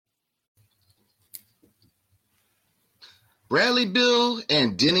Bradley Beal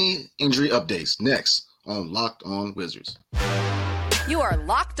and Denny injury updates next on Locked On Wizards. You are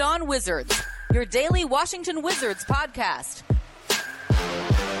Locked On Wizards, your daily Washington Wizards podcast.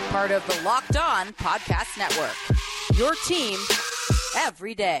 Part of the Locked On Podcast Network, your team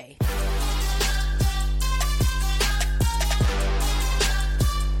every day.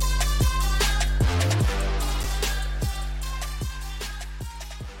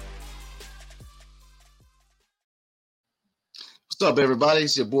 What's up, everybody?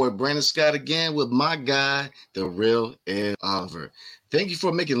 It's your boy Brandon Scott again with my guy, the real Ed Oliver. Thank you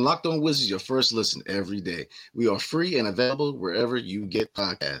for making Locked On Wizards your first listen every day. We are free and available wherever you get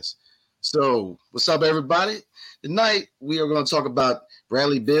podcasts. So, what's up, everybody? Tonight, we are going to talk about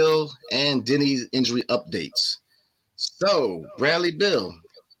Bradley Beal and Denny's injury updates. So, Bradley Beal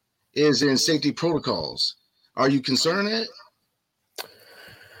is in safety protocols. Are you concerned, Ed?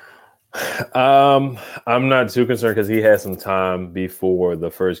 I'm not too concerned because he has some time before the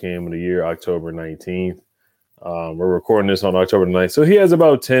first game of the year, October 19th. We're recording this on October 9th, so he has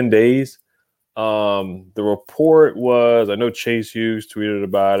about 10 days. The report was, I know Chase Hughes tweeted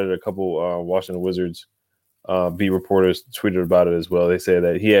about it. A couple Washington Wizards beat reporters tweeted about it as well. They said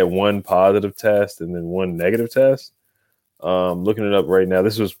that he had one positive test and then one negative test. Looking it up right now,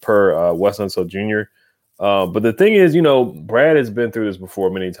 this was per Wes Unseld Jr. But the thing is, Brad has been through this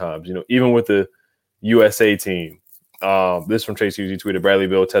before many times, even with the USA team. This from Chase Hughes, he tweeted, Bradley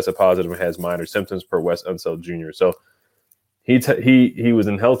Beal tested positive and has minor symptoms per Wes Unseld Jr. So he was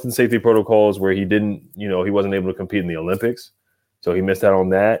in health and safety protocols where he didn't, he wasn't able to compete in the Olympics. So he missed out on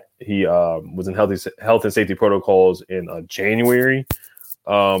that. He was in health and safety protocols in January.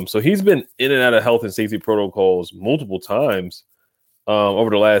 So he's been in and out of health and safety protocols multiple times over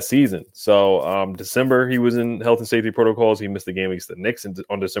the last season. So December, he was in health and safety protocols. He missed the game against the Knicks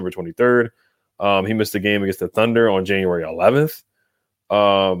on December 23rd. He missed the game against the Thunder on January 11th.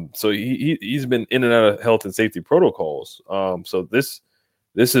 So he's been in and out of health and safety protocols. So this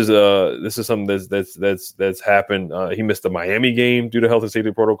is something that's happened. He missed the Miami game due to health and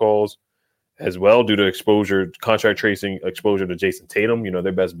safety protocols as well, due to contract tracing exposure to Jason Tatum.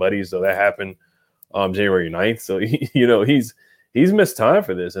 They're best buddies. So that happened January 9th. So he's missed time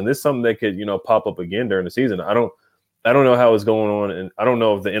for this, and this is something that could, pop up again during the season. I don't know how it's going on, and I don't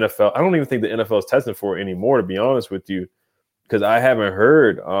know if the NFL. I don't even think the NFL is testing for it anymore, to be honest with you, because I haven't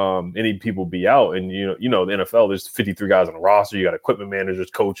heard any people be out. And the NFL, there's 53 guys on the roster. You got equipment managers,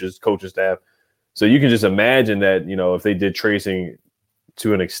 coaches, coaching staff. So you can just imagine that if they did tracing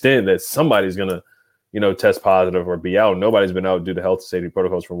to an extent, that somebody's gonna test positive or be out. Nobody's been out due to health and safety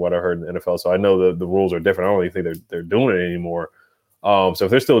protocols, from what I heard in the NFL. So I know the rules are different. I don't even think they're doing it anymore. So if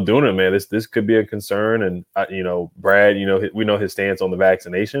they're still doing it, man, this could be a concern. And Brad, we know his stance on the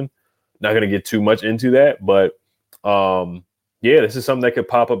vaccination. Not going to get too much into that, but this is something that could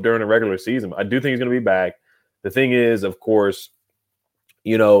pop up during the regular season. I do think he's going to be back. The thing is, of course,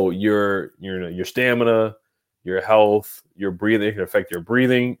 your stamina, your health, your breathing, it can affect your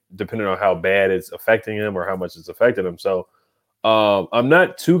breathing depending on how bad it's affecting him or how much it's affecting him. So I'm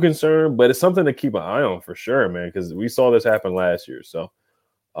not too concerned, but it's something to keep an eye on for sure, man, because we saw this happen last year. So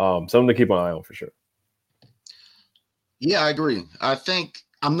something to keep an eye on for sure. Yeah, I agree. I think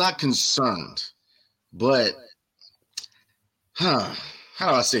I'm not concerned, but how do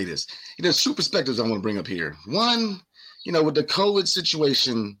I say this? There's two perspectives I want to bring up here. One, with the COVID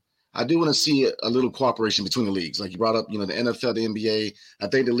situation, I do want to see a little cooperation between the leagues. Like you brought up, the NFL, the NBA. I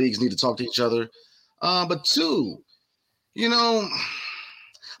think the leagues need to talk to each other. But two, I'm going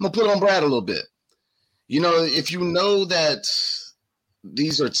to put it on Brad a little bit. If you know that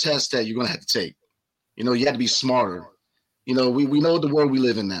these are tests that you're going to have to take, you have to be smarter. We know the world we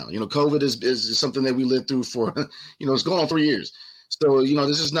live in now. COVID is something that we lived through for, it's going on 3 years. So,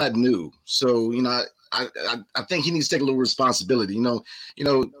 this is not new. So, I think he needs to take a little responsibility, and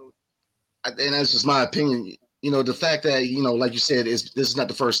that's just my opinion. The fact that, like you said, this is not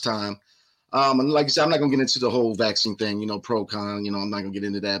the first time. And like you said, I'm not going to get into the whole vaccine thing, pro, con, I'm not going to get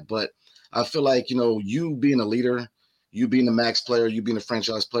into that. But I feel like, you being a leader, you being a max player, you being a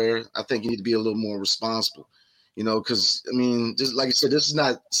franchise player, I think you need to be a little more responsible, because, just like I said, this is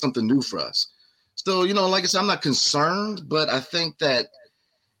not something new for us. So, like I said, I'm not concerned, but I think that,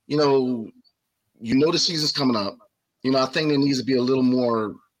 the season's coming up. I think there needs to be a little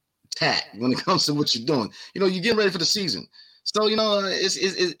more tact when it comes to what you're doing. You're getting ready for the season. So,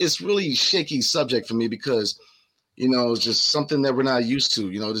 it's really shaky subject for me because, it's just something that we're not used to.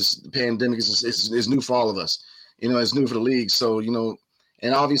 This pandemic is new for all of us. It's new for the league. So,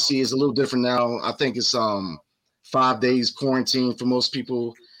 and obviously it's a little different now. I think it's 5 days quarantine for most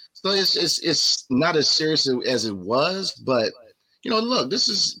people. So it's not as serious as it was, but look, this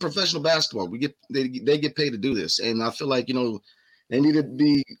is professional basketball. They get paid to do this, and I feel like they need to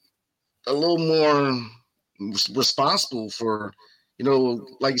be a little more responsible for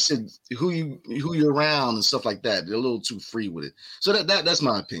like you said, who you're around and stuff like that. They're a little too free with it. So that's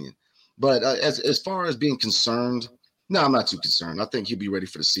my opinion. But as far as being concerned, no, I'm not too concerned. I think he'll be ready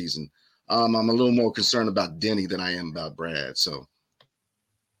for the season. I'm a little more concerned about Denny than I am about Brad. So.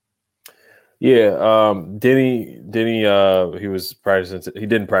 Yeah, Denny, he was practicing. He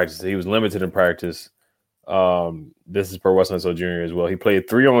didn't practice. He was limited in practice. This is per Weston Jr. as well. He played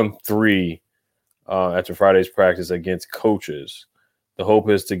 3-on-3 after Friday's practice against coaches. The hope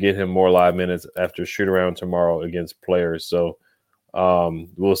is to get him more live minutes after shoot around tomorrow against players. So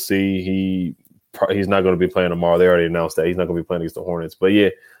we'll see. He's not going to be playing tomorrow. They already announced that he's not going to be playing against the Hornets. But yeah,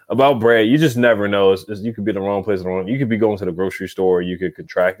 about Brad, you just never know. You could be in the wrong place. You could be going to the grocery store. You could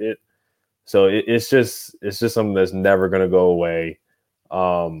contract it. So it's just something that's never going to go away.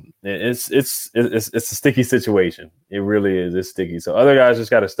 It's a sticky situation. It really is. It's sticky. So other guys just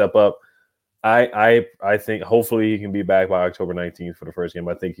got to step up. I think hopefully he can be back by October 19th for the first game.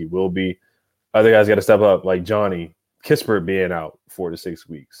 I think he will be. Other guys got to step up, like Johnny Kispert being out 4 to 6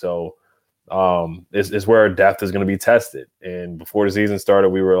 weeks. So it's where our depth is going to be tested. And before the season started,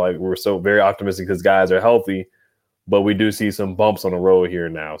 we were so very optimistic because guys are healthy. But we do see some bumps on the road here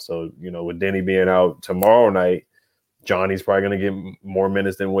now. So, with Denny being out tomorrow night, Johnny's probably going to get more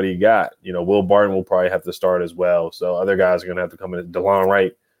minutes than what he got. Will Barton will probably have to start as well. So other guys are going to have to come in. DeLon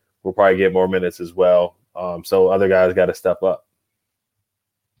Wright will probably get more minutes as well. So other guys got to step up.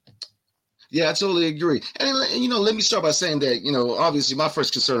 Yeah, I totally agree. And let me start by saying that, obviously my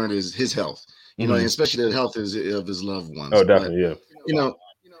first concern is his health, and especially the health of his loved ones. Oh, definitely, but, yeah.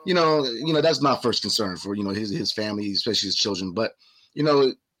 That's my first concern for, his family, especially his children. But,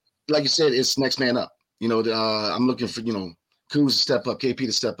 like you said, it's next man up. I'm looking for, Kuz to step up, KP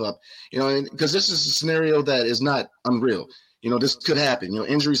to step up, because this is a scenario that is not unreal. This could happen.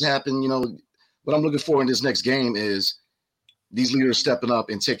 Injuries happen. What I'm looking for in this next game is these leaders stepping up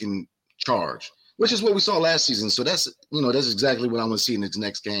and taking charge, which is what we saw last season. So that's exactly what I want to see in this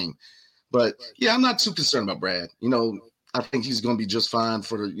next game. But, yeah, I'm not too concerned about Brad. I think he's going to be just fine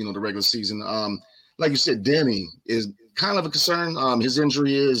for the regular season. Like you said, Denny is kind of a concern. His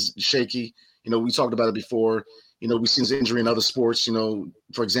injury is shaky. We talked about it before. We've seen his injury in other sports.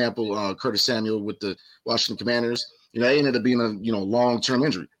 For example, Curtis Samuel with the Washington Commanders. It ended up being a long-term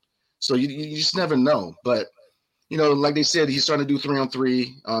injury. So you just never know. But like they said, he's starting to do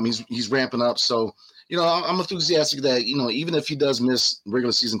 3-on-3. He's ramping up. So I'm enthusiastic that even if he does miss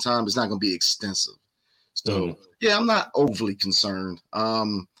regular season time, it's not going to be extensive. So, yeah, I'm not overly concerned.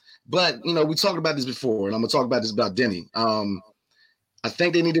 But, we talked about this before, and I'm going to talk about this about Denny. I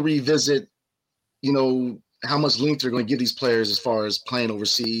think they need to revisit, how much length they're going to give these players as far as playing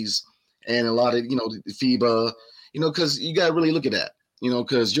overseas and a lot of, the FIBA, because you got to really look at that,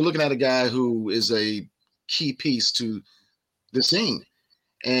 because you're looking at a guy who is a key piece to the team.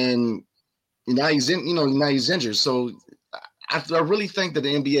 And now he's injured. So I really think that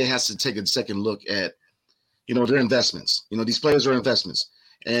the NBA has to take a second look at, their investments. These players are investments,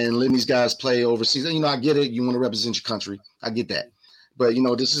 and letting these guys play overseas. I get it. You want to represent your country. I get that. But,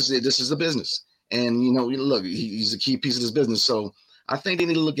 this is a business. And, look, he's a key piece of this business. So I think they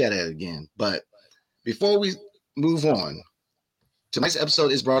need to look at it again. But before we move on, tonight's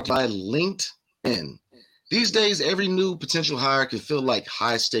episode is brought by LinkedIn. These days, every new potential hire can feel like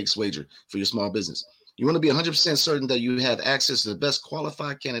high-stakes wager for your small business. You want to be 100% certain that you have access to the best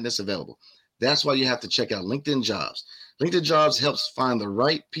qualified candidates available. That's why you have to check out LinkedIn Jobs. LinkedIn Jobs helps find the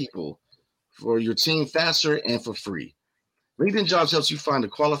right people for your team faster and for free. LinkedIn Jobs helps you find the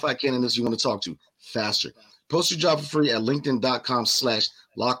qualified candidates you want to talk to faster. Post your job for free at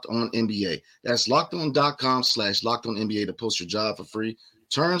linkedin.com/lockedonnba. That's lockedon.com/lockedonnba to post your job for free.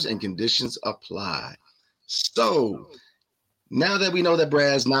 Terms and conditions apply. So now that we know that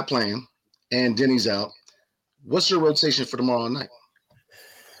Brad's not playing and Denny's out, what's your rotation for tomorrow night?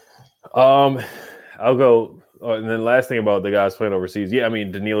 I'll go. And then last thing about the guys playing overseas. Yeah, I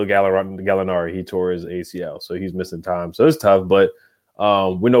mean, Danilo Gallinari, he tore his ACL, so he's missing time. So it's tough, but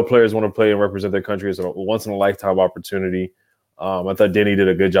we know players want to play and represent their country. It's a once-in-a-lifetime opportunity. I thought Denny did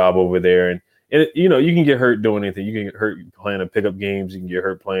a good job over there. And you can get hurt doing anything. You can get hurt playing in pickup games. You can get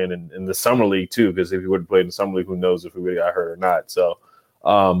hurt playing in the summer league, too, because if he would have played in the summer league, who knows if he would have got hurt or not. So,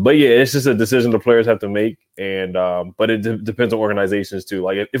 but, yeah, it's just a decision the players have to make. And but it depends on organizations, too.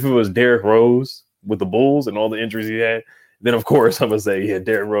 Like, if it was Derrick Rose with the Bulls and all the injuries he had, then, of course, I'm going to say, yeah,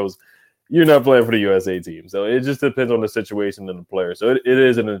 Derrick Rose, you're not playing for the USA team. So it just depends on the situation and the player. So it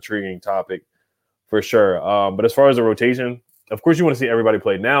is an intriguing topic for sure. But as far as the rotation, of course, you want to see everybody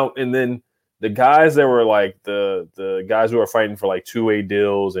play now. And then the guys that were like the guys who are fighting for like two-way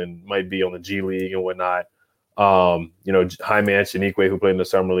deals and might be on the G League and whatnot. Jaime Chinique, who played in the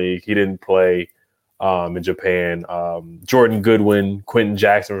Summer League, he didn't play in Japan. Jordan Goodwin, Quentin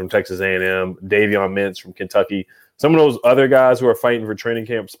Jackson from Texas A&M, Davion Mintz from Kentucky. Some of those other guys who are fighting for training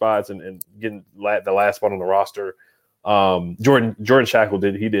camp spots and getting the last spot on the roster. Jordan Shackle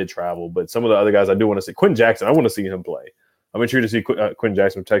did travel, but some of the other guys I do want to see. Quentin Jackson, I want to see him play. I'm intrigued to see Quentin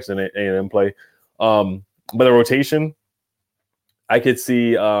Jackson from Texas A&M play. But the rotation, I could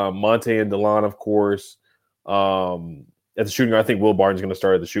see Monte and DeLon, of course. At the shooting guard, I think Will Barton is going to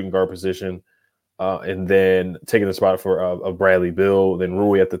start at the shooting guard position, and then taking the spot for of Bradley Beal. Then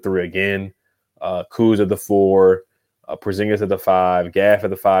Rui at the 3 again, Kuz at the 4, Porzingis at the 5, Gaff at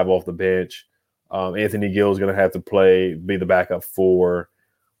the 5 off the bench. Anthony Gill is going to have to be the backup 4.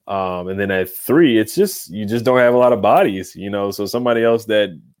 And then at 3, it's just you just don't have a lot of bodies, So somebody else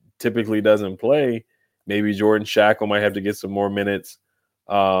that typically doesn't play, maybe Jordan Shackle might have to get some more minutes.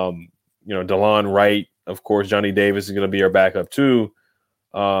 DeLon Wright, of course, Johnny Davis is going to be our backup too.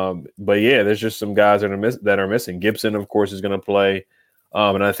 But yeah, there's just some guys that are missing. Gibson, of course, is going to play,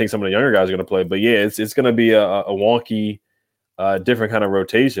 and I think some of the younger guys are going to play. But yeah, it's going to be a wonky, different kind of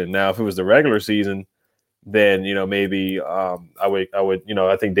rotation. Now, if it was the regular season, then maybe I would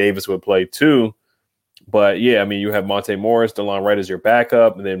I think Davis would play too. But yeah, I mean, you have Monte Morris, DeLon Wright as your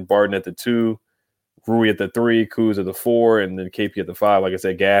backup, and then Barton at the 2, Rui at the 3, Kuz at the 4, and then KP at the 5. Like I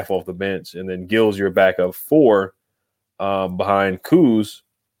said, Gaff off the bench, and then Gill's your backup 4 behind Kuz.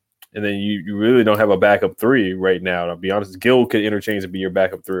 And then you really don't have a backup 3 right now. To be honest, Gill could interchange to be your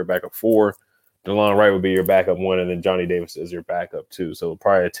backup 3 or backup 4. DeLon Wright would be your backup 1, and then Johnny Davis is your backup 2. So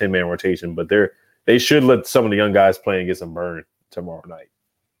probably a 10-man rotation. But they should let some of the young guys play and get some burn tomorrow night.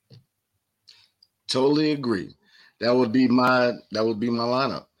 Totally agree. That would be my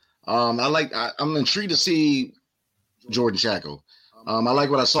lineup. I'm intrigued to see Jordan Shackle. I like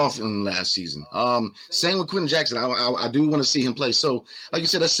what I saw from him last season. Same with Quentin Jackson. I do want to see him play. So, like you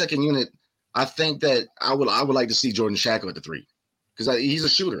said, that second unit, I think that I would like to see Jordan Shackle at the 3 because he's a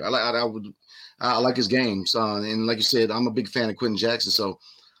shooter. I like his game. So, and like you said, I'm a big fan of Quentin Jackson. So,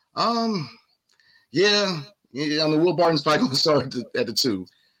 yeah. I mean, Will Barton's probably going to start at the 2.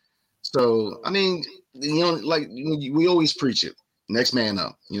 So, I mean, like we always preach it. Next man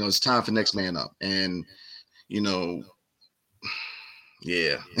up. It's time for next man up. And,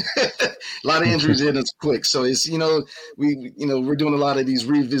 yeah, a lot of injuries in us quick. So it's, we're doing a lot of these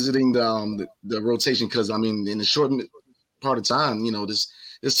revisiting the rotation because, I mean, in the short part of time,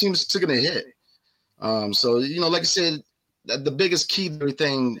 this team's taking a hit. So, like I said, the biggest key to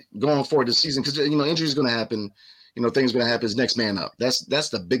everything going forward this season, because, injuries going to happen, things going to happen is next man up. That's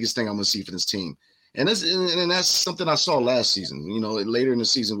the biggest thing I'm going to see for this team. And that's something I saw last season, later in the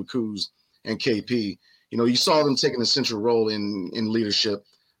season with Kuz and KP. You saw them taking a central role in leadership,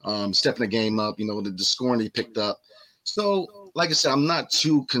 stepping the game up, the scoring they picked up. So, like I said, I'm not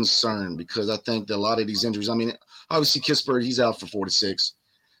too concerned because I think that a lot of these injuries, I mean, obviously Kispert, he's out for 4 to 6.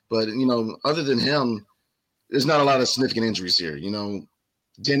 But, other than him, there's not a lot of significant injuries here.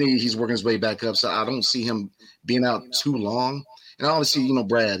 Denny, he's working his way back up, so I don't see him being out too long. And obviously,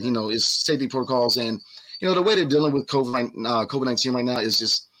 Brad, his safety protocols and, the way they're dealing with COVID-19 right now is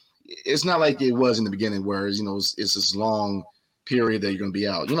just, it's not like it was in the beginning where, it's this long period that you're going to be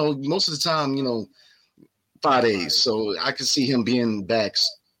out. Most of the time, 5 days. So I could see him being back,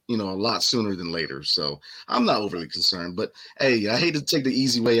 a lot sooner than later. So I'm not overly concerned. But, hey, I hate to take the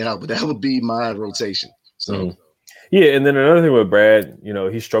easy way out, but that would be my rotation. So, Yeah, and then another thing with Brad,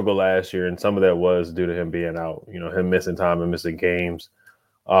 he struggled last year, and some of that was due to him being out, him missing time and missing games.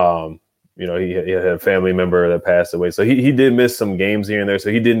 He had a family member that passed away. So he did miss some games here and there,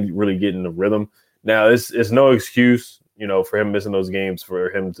 so he didn't really get in the rhythm. Now, it's no excuse, for him missing those games for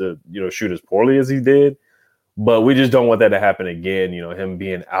him to, shoot as poorly as he did. But we just don't want that to happen again, him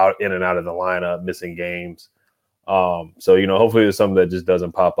being in and out of the lineup, missing games. So, hopefully it's something that just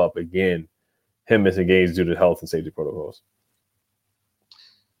doesn't pop up again. Him missing games due to health and safety protocols.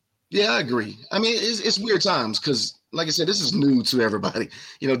 Yeah, I agree. I mean, it's weird times because, like I said, this is new to everybody.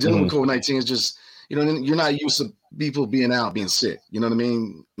 Dealing with COVID-19 is just, you're not used to people being out, being sick. You know what I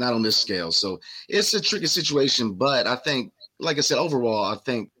mean? Not on this scale. So it's a tricky situation. But I think, like I said, overall, I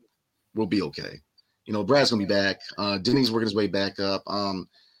think we'll be okay. Brad's going to be back. Denny's working his way back up. I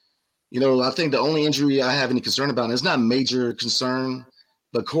think the only injury I have any concern about, and it's not a major concern,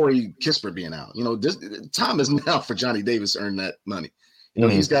 but Corey Kispert being out. This time is now for Johnny Davis to earn that money.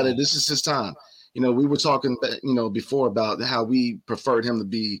 He's got it. This is his time. We were talking, before about how we preferred him to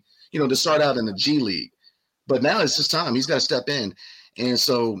be, to start out in the G League. But now it's his time. He's got to step in. And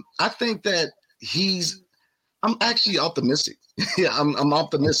so I think that I'm actually optimistic. Yeah, I'm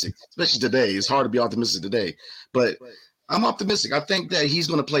optimistic, especially today. It's hard to be optimistic today, but I'm optimistic. I think that he's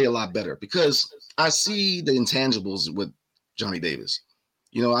going to play a lot better because I see the intangibles with Johnny Davis.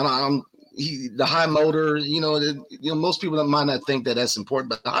 The high motor. Most people might not think that that's important,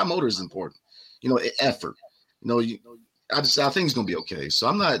 but the high motor is important. Effort. I think he's going to be okay. So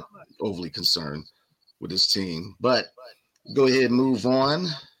I'm not overly concerned with this team, but go ahead and move on.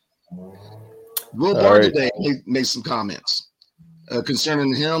 Will Barton today made some comments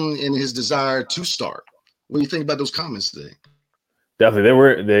concerning him and his desire to start. What do you think about those comments today?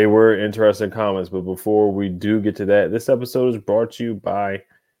 Definitely, they were interesting comments. But before we do get to that, this episode is brought to you by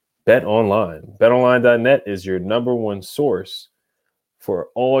Bet Online. BetOnline.net is your number one source for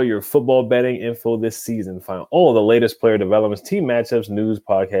all your football betting info this season. Find all the latest player developments, team matchups, news,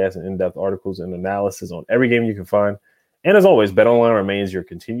 podcasts, and in-depth articles and analysis on every game you can find. And as always, BetOnline remains your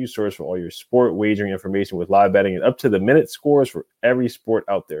continued source for all your sport wagering information with live betting and up-to-the-minute scores for every sport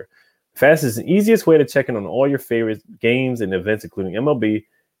out there. Fastest and easiest way to check in on all your favorite games and events, including MLB,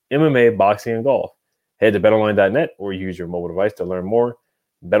 MMA, boxing, and golf. Head to BetOnline.net or use your mobile device to learn more.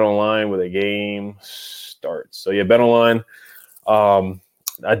 BetOnline where the game starts. So, yeah, BetOnline.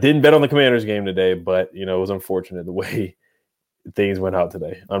 I didn't bet on the Commanders game today, but, it was unfortunate the way things went out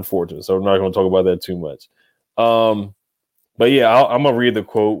today. Unfortunate. So I'm not going to talk about that too much. But yeah, I'm gonna read the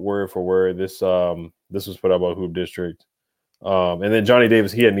quote word for word. This was put out by Hoop District, and then Johnny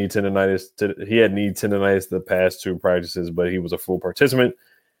Davis. He had knee tendonitis. The past two practices, but he was a full participant,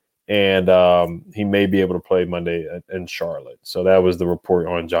 and he may be able to play Monday in Charlotte. So that was the report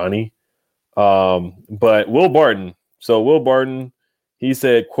on Johnny. But Will Barton. So Will Barton, he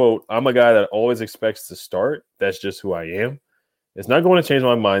said, "quote I'm a guy that always expects to start. That's just who I am. It's not going to change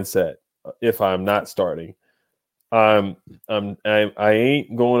my mindset if I'm not starting." I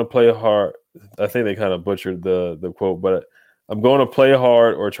ain't going to play hard. I think they kind of butchered the quote, but I'm going to play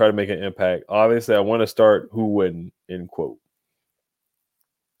hard or try to make an impact. Obviously, I want to start. Who wouldn't? End quote.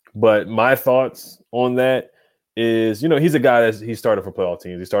 But my thoughts on that is, he's a guy he started for playoff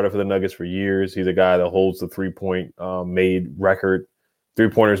teams. He started for the Nuggets for years. He's a guy that holds the 3-point made record,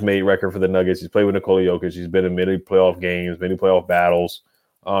 3-pointers made record for the Nuggets. He's played with Nikola Jokic. He's been in many playoff games, many playoff battles.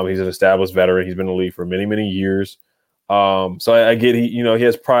 He's an established veteran. He's been in the league for many, many years. So I get he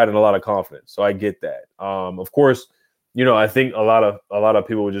has pride and a lot of confidence. So I get that. Of course, I think a lot of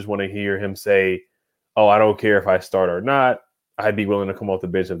people would just want to hear him say, "Oh, I don't care if I start or not. I'd be willing to come off the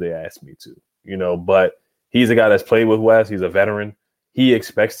bench if they asked me to." But he's a guy that's played with Wes. He's a veteran. He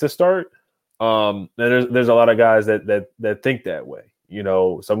expects to start. And there's a lot of guys that think that way.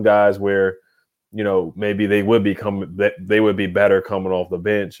 Some guys where maybe they would be better coming off the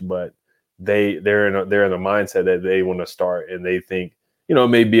bench, but they're in the mindset that they want to start, and they think it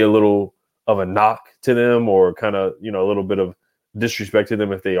may be a little of a knock to them or kind of a little bit of disrespect to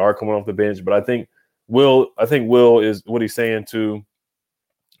them if they are coming off the bench. But I think Will is what he's saying too.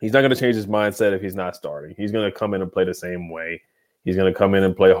 He's not going to change his mindset if he's not starting. He's going to come in and play the same way. He's going to come in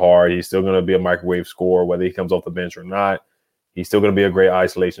and play hard. He's still going to be a microwave scorer, whether he comes off the bench or not. He's still going to be a great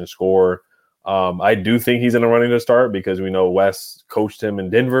isolation scorer. I do think he's in the running to start because we know Wes coached him in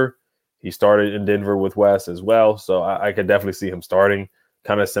Denver. He started in Denver with Wes as well. So I could definitely see him starting,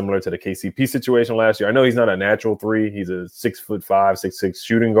 kind of similar to the KCP situation last year. I know he's not a natural three. He's a 6'5", 6'6"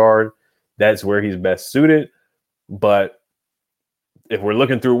 shooting guard. That's where he's best suited. But if we're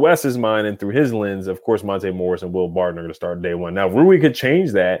looking through Wes's mind and through his lens, of course, Monte Morris and Will Barton are going to start day one. Now, Rui could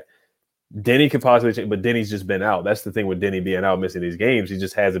change that. Denny could possibly change, but Denny's just been out. That's the thing with Denny being out, missing these games. He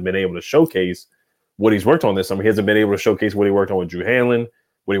just hasn't been able to showcase what he's worked on this summer. He hasn't been able to showcase what he worked on with Drew Hanlon,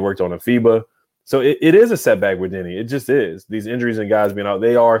 what he worked on in FIBA. So it is a setback with Denny. It just is. These injuries and guys being out,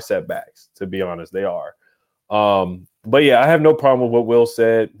 they are setbacks, to be honest. They are. But, yeah, I have no problem with what Will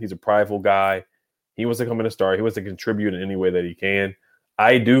said. He's a prideful guy. He wants to come in and start. He wants to contribute in any way that he can.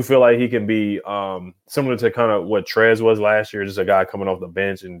 I do feel like he can be similar to kind of what Trez was last year, just a guy coming off the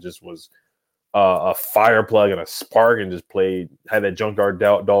bench and just was a fire plug and a spark and just had that junkyard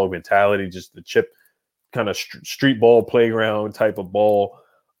dog mentality, just the chip kind of street ball playground type of ball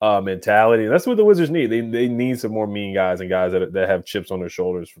mentality. And that's what the Wizards need. They need some more mean guys and guys that have chips on their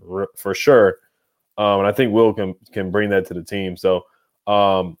shoulders for sure. And I think Will can bring that to the team. So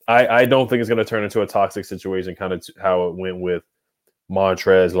I don't think it's going to turn into a toxic situation, kind of how it went with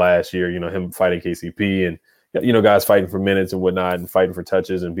Montrez last year, him fighting KCP and, guys fighting for minutes and whatnot and fighting for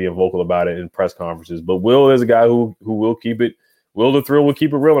touches and being vocal about it in press conferences. But Will is a guy who will keep it Will the Thrill will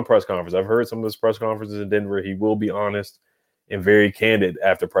keep it real in press conference. I've heard some of his press conferences in Denver. He will be honest and very candid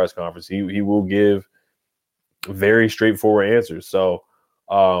after press conference. He will give very straightforward answers. So,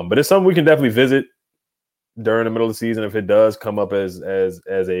 but it's something we can definitely visit during the middle of the season if it does come up as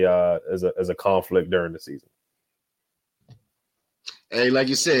a conflict during the season. Hey, like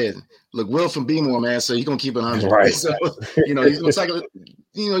you said, look, Will from Beemore, man, so he's gonna keep it 100. Right. So, he's gonna tell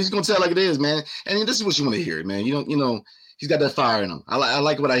he's gonna tell like it is, man. And this is what you want to hear, man. He's got that fire in him. I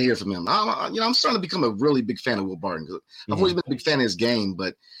like what I hear from him. I'm starting to become a really big fan of Will Barton. I've always been a big fan of his game,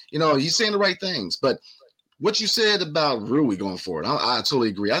 but he's saying the right things. But what you said about Rui going forward, I totally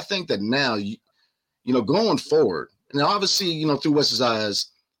agree. I think that now, going forward, now obviously, through Wes's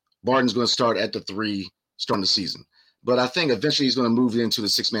eyes, Barton's going to start at the 3 starting the season. But I think eventually he's going to move into the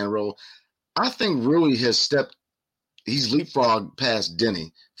 6-man role. I think Rui he's leapfrogged past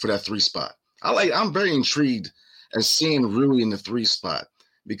Denny for that 3 spot. I'm very intrigued as seeing Rui in the 3 spot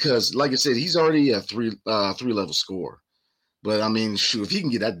because, like I said, he's already a 3-level scorer. But I mean, shoot, if he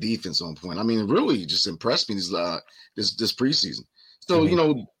can get that defense on point, I mean, Rui just impressed me this preseason. So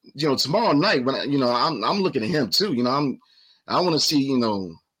tomorrow night when I'm looking at him too. I want to see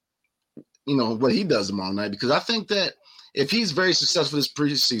what he does tomorrow night because I think that if he's very successful this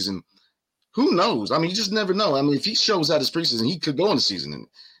preseason, who knows? I mean, you just never know. I mean, if he shows out this preseason, he could go in the season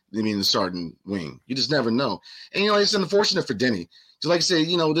the starting wing. You just never know. And it's unfortunate for Denny. Just like I said,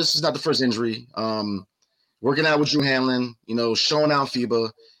 this is not the first injury. Working out with Drew Hanlon, showing out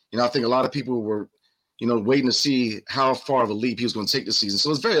FIBA. I think a lot of people were, waiting to see how far of a leap he was going to take this season.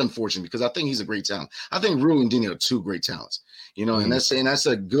 So it's very unfortunate because I think he's a great talent. I think Rui and Denny are 2 great talents, and that's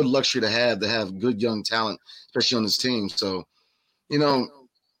a good luxury to have good young talent, especially on this team. So,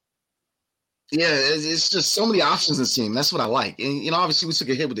 it's just so many options in this team. That's what I like. And, obviously we took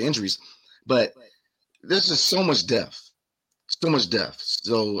a hit with the injuries, but there's just so much depth.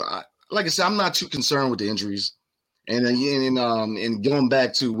 So, like I said, I'm not too concerned with the injuries. And going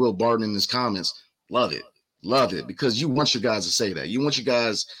back to Will Barton in his comments, love it because you want your guys to say that. You want your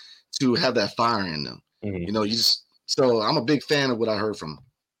guys to have that fire in them. So I'm a big fan of what I heard from him.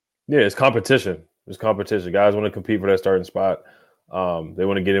 Yeah, it's competition. Guys want to compete for that starting spot. They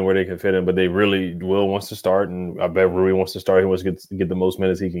want to get in where they can fit in, but Will wants to start, and I bet Rui wants to start. He wants to get the most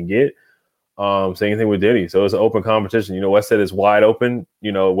minutes he can get. Same thing with Denny. So it's an open competition. Wes said it's wide open,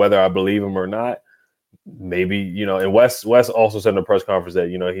 whether I believe him or not. Maybe, and Wes also said in the press conference that,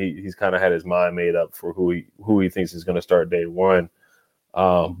 he's kind of had his mind made up for who he thinks is going to start day one.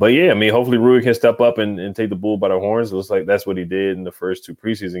 But yeah, I mean, hopefully Rui can step up and take the bull by the horns. It looks like that's what he did in the first 2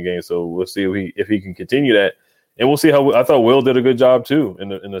 preseason games. So we'll see if he can continue that. And we'll see how I thought Will did a good job too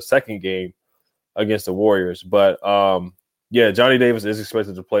in the second game against the Warriors. But Johnny Davis is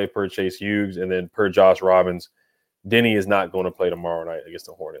expected to play per Chase Hughes, and then per Josh Robbins, Denny is not going to play tomorrow night against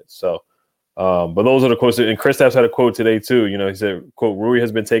the Hornets. So, but those are the quotes. And Kristaps had a quote today too. He said, quote, Rui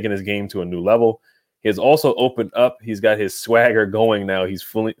has been taking his game to a new level. He has also opened up. He's got his swagger going now. He's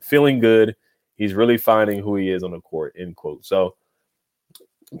feeling good. He's really finding who he is on the court, end quote. So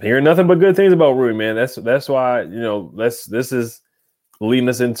I'm hearing nothing but good things about Rui, man. That's why, this is leading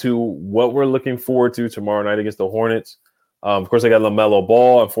us into what we're looking forward to tomorrow night against the Hornets. Of course, they got LaMelo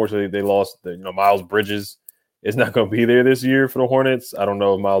Ball. Unfortunately, they lost. Miles Bridges is not going to be there this year for the Hornets. I don't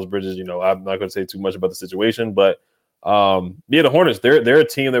know if Miles Bridges. I'm not going to say too much about the situation, but the Hornets. They're a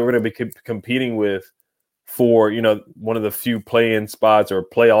team that we're going to be competing with for one of the few play-in spots or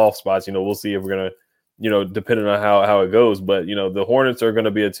playoff spots. We'll see if we're going to depending on how it goes. But the Hornets are going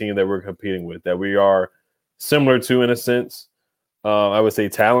to be a team that we're competing with, that we are similar to in a sense. I would say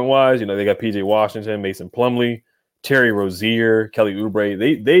talent-wise, they got PJ Washington, Mason Plumlee, Terry Rozier, Kelly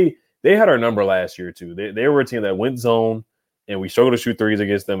Oubre. They had our number last year too. They were a team that went zone, and we struggled to shoot threes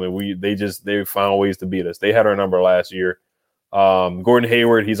against them, and they found ways to beat us. They had our number last year. Gordon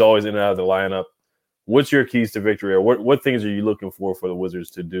Hayward, he's always in and out of the lineup. What's your keys to victory, or what things are you looking for the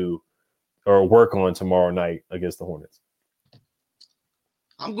Wizards to do or work on tomorrow night against the Hornets?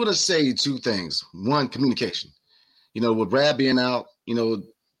 I'm going to say 2 things. One, communication. With Brad being out,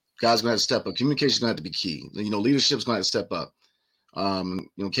 guys going to have to step up. Communication is going to have to be key. Leadership is going to have to step up.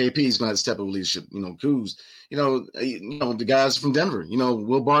 KP is going to have to step up with leadership. Kuz, the guys from Denver,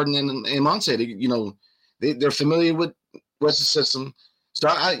 Will Barton and Monte, they're familiar with Wes's system. So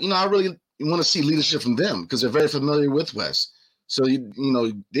I really want to see leadership from them because they're very familiar with Wes. So,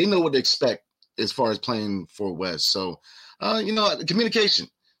 they know what to expect as far as playing for Wes. So, communication,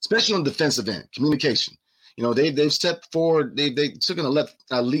 especially on the defensive end, communication. They've stepped forward. They took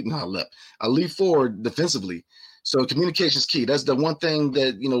a leap forward defensively. So communication is key. That's the one thing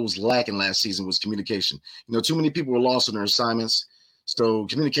that, was lacking last season was communication. Too many people were lost on their assignments. So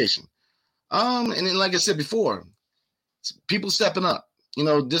communication. And then, like I said before, people stepping up.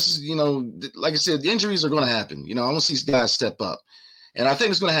 This is, like I said, the injuries are going to happen. I want to see these guys step up. And I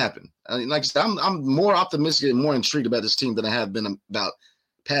think it's going to happen. Like I said, I'm more optimistic and more intrigued about this team than I have been about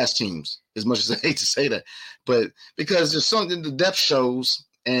past teams, as much as I hate to say that. But because there's something the depth shows,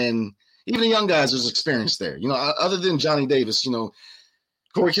 and even the young guys, there's experience there. Other than Johnny Davis,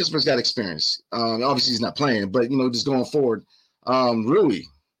 Corey Kisper's got experience. Obviously, he's not playing, but, just going forward, Rui,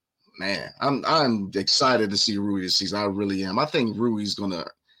 man, I'm excited to see Rui this season. I really am. I think Rui's going to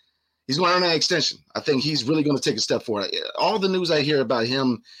earn that extension. I think he's really going to take a step forward. All the news I hear about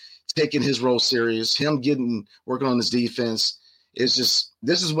him taking his role serious, him working on his defense, it's just,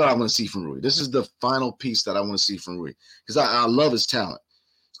 this is what I want to see from Rui. This is the final piece that I want to see from Rui because I love his talent.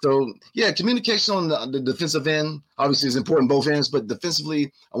 So, yeah, communication on the defensive end obviously is important both ends, but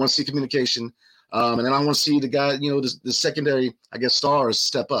defensively, I want to see communication. And then I want to see the guy, the secondary, I guess, stars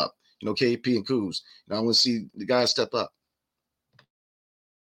step up, KP and Kuz. I want to see the guys step up.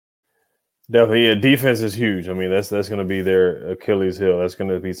 Definitely, yeah. Defense is huge. I mean, that's going to be their Achilles heel. That's going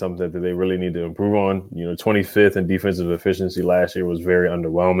to be something that they really need to improve on. 25th in defensive efficiency last year was very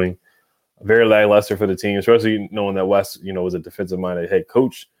underwhelming, very lackluster for the team, especially knowing that West, was a defensive-minded head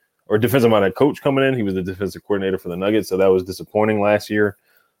coach or defensive-minded coach coming in. He was the defensive coordinator for the Nuggets, so that was disappointing last year.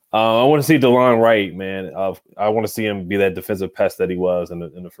 I want to see DeLon Wright, man. I want to see him be that defensive pest that he was in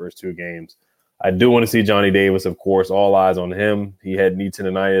the first two games. I do want to see Johnny Davis, of course, all eyes on him. He had knee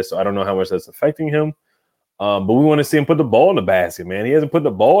tendonitis, so I don't know how much that's affecting him. But we want to see him put the ball in the basket, man. He hasn't put the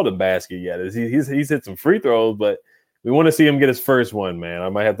ball in the basket yet. He's hit some free throws, but we want to see him get his first one, man. I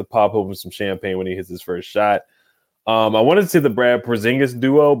might have to pop open some champagne when he hits his first shot. I wanted to see the Brad Porzingis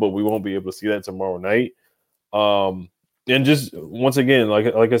duo, but we won't be able to see that tomorrow night. And just once again,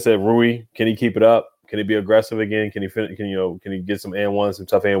 like I said, Rui, can he keep it up? Can he be aggressive again? Can he get some and ones, some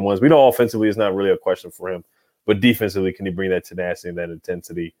tough and ones? We know offensively it's not really a question for him, but defensively, can he bring that tenacity and that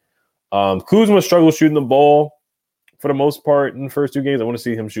intensity? Kuzma struggled shooting the ball for the most part in the first two games. I want to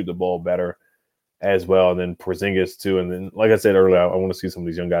see him shoot the ball better as well. And then Porzingis too. And then, like I said earlier, I want to see some of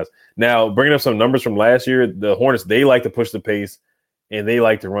these young guys. Now, bringing up some numbers from last year, the Hornets, they like to push the pace and they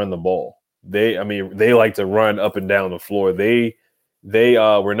like to run the ball. They like to run up and down the floor. They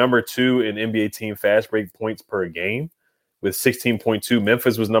were number 2 in NBA team fast break points per game with 16.2.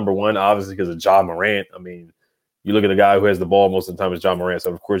 Memphis was number 1, obviously, because of Ja Morant. I mean, you look at the guy who has the ball most of the time is Ja Morant.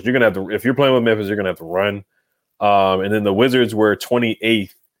 So, of course, you're going to have to – if you're playing with Memphis, you're going to have to run. And then the Wizards were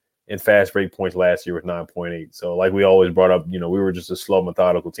 28th in fast break points last year with 9.8. So, like we always brought up, we were just a slow,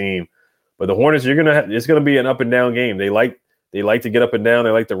 methodical team. But the Hornets, it's going to be an up and down game. They like to get up and down.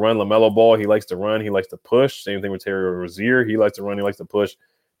 They like to run. LaMelo Ball, he likes to run. He likes to push. Same thing with Terry Rozier. He likes to run. He likes to push.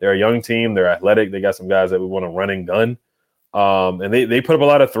 They're a young team. They're athletic. They got some guys that we want to run and gun. And they put up a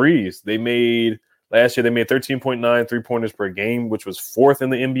lot of threes. Last year, they made 13.9 three-pointers per game, which was 4th in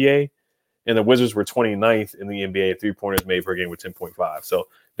the NBA. And the Wizards were 29th in the NBA. Three-pointers made per game with 10.5. So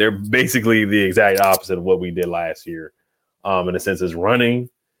they're basically the exact opposite of what we did last year. In a sense, is running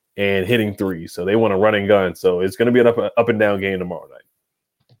and hitting threes. So they want to run and gun. So it's going to be an up and down game tomorrow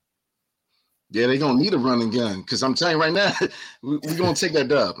night. Yeah, they're going to need a run and gun because I'm telling you right now, we're going to take that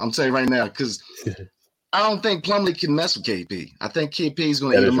dub. I'm telling you right now because I don't think Plumlee can mess with KP. I think KP is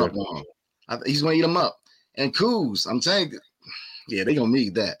going to eat him up long. He's going to eat him up. And Kuz, I'm telling you, yeah, they're going to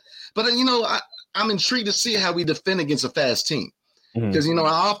need that. But, I'm intrigued to see how we defend against a fast team. Because, I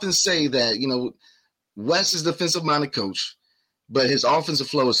often say that, West is defensive-minded coach, but his offensive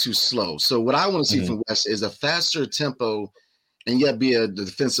flow is too slow. So what I want to see from West is a faster tempo and yet be a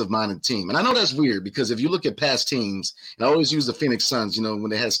defensive-minded team. And I know that's weird because if you look at past teams, and I always use the Phoenix Suns, when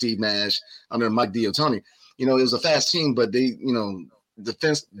they had Steve Nash under Mike D'Antoni, it was a fast team, but they,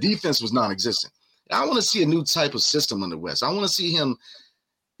 defense was non-existent. I want to see a new type of system under West. I want to see him,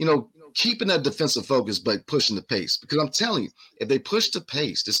 keeping that defensive focus, but pushing the pace. Because I'm telling you, if they push the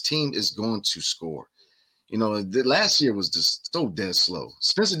pace, this team is going to score. The last year was just so dead slow.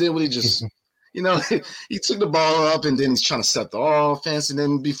 Spencer did what he just, he took the ball up and then he's trying to set the offense. And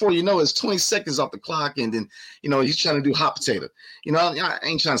then before you know it, it's 20 seconds off the clock. And then, he's trying to do hot potato. I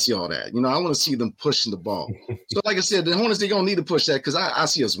ain't trying to see all that. I want to see them pushing the ball. So like I said, the Hornets, they're going to need to push that because I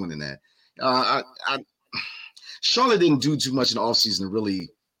see us winning that. Charlotte didn't do too much in the offseason to really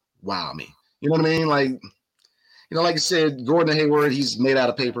wow me. You know what I mean? Like I said, Gordon Hayward, he's made out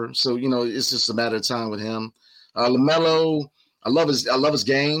of paper. So, it's just a matter of time with him. LaMelo, I love his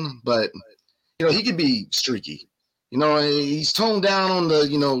game, but, he could be streaky. He's toned down on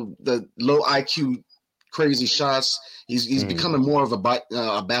the, the low IQ crazy shots. He's becoming more of a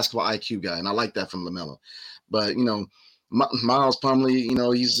basketball IQ guy, and I like that from LaMelo. But Miles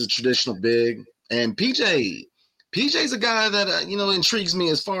Plumlee, he's a traditional big, and PJ's a guy that intrigues me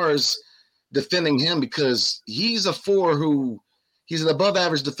as far as defending him, because he's a four he's an above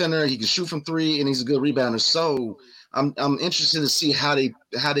average defender. He can shoot from three, and he's a good rebounder. So I'm interested to see how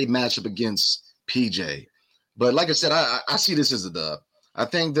they match up against PJ. But like I said, I see this as a dub. I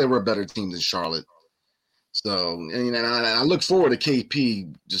think they were a better team than Charlotte. So, and I look forward to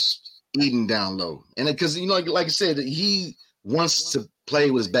KP just eating down low. And because, like I said, he wants to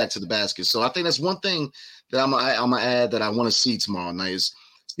play with his back to the basket. So I think that's one thing that I'm going to add that I want to see tomorrow night, is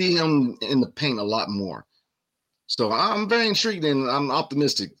see him in the paint a lot more. So I'm very intrigued, and I'm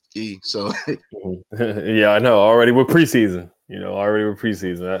optimistic, E. So yeah, I know. Already with preseason.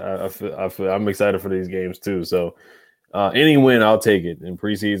 I feel I'm excited for these games too. So any win, I'll take it. In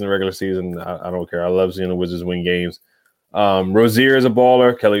preseason, regular season, I don't care. I love seeing the Wizards win games. Rozier is a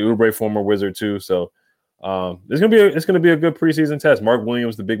baller. Kelly Oubre, former Wizard too. So it's gonna be a good preseason test. Mark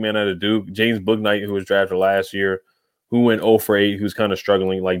Williams, the big man out of Duke. James Bouknight, who was drafted last year, who went 0 for 8, who's kind of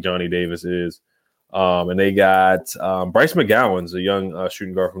struggling like Johnny Davis is. And they got Bryce McGowan's a young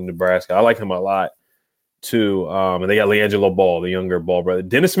shooting guard from Nebraska. I like him a lot too. And they got LiAngelo Ball, the younger Ball brother.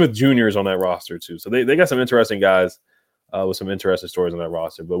 Dennis Smith Jr. is on that roster too. So they got some interesting guys with some interesting stories on that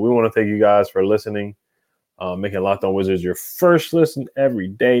roster. But we want to thank you guys for listening, making Locked On Wizards your first listen every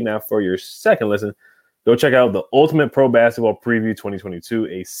day. Now for your second listen, go check out the Ultimate Pro Basketball Preview 2022,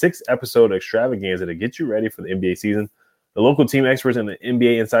 a 6-episode extravaganza to get you ready for the NBA season. The local team experts and the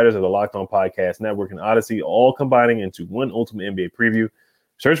NBA insiders of the Locked On Podcast Network and Odyssey all combining into one ultimate NBA preview.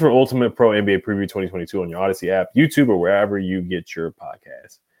 Search for Ultimate Pro NBA Preview 2022 on your Odyssey app, YouTube, or wherever you get your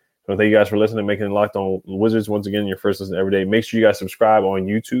podcasts. So thank you guys for listening, making Locked On Wizards once again your first listen every day. Make sure you guys subscribe on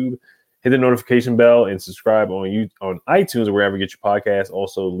YouTube, hit the notification bell, and subscribe on iTunes or wherever you get your podcasts.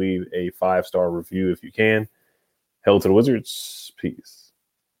 Also, leave a 5-star review if you can. Hail to the Wizards. Peace.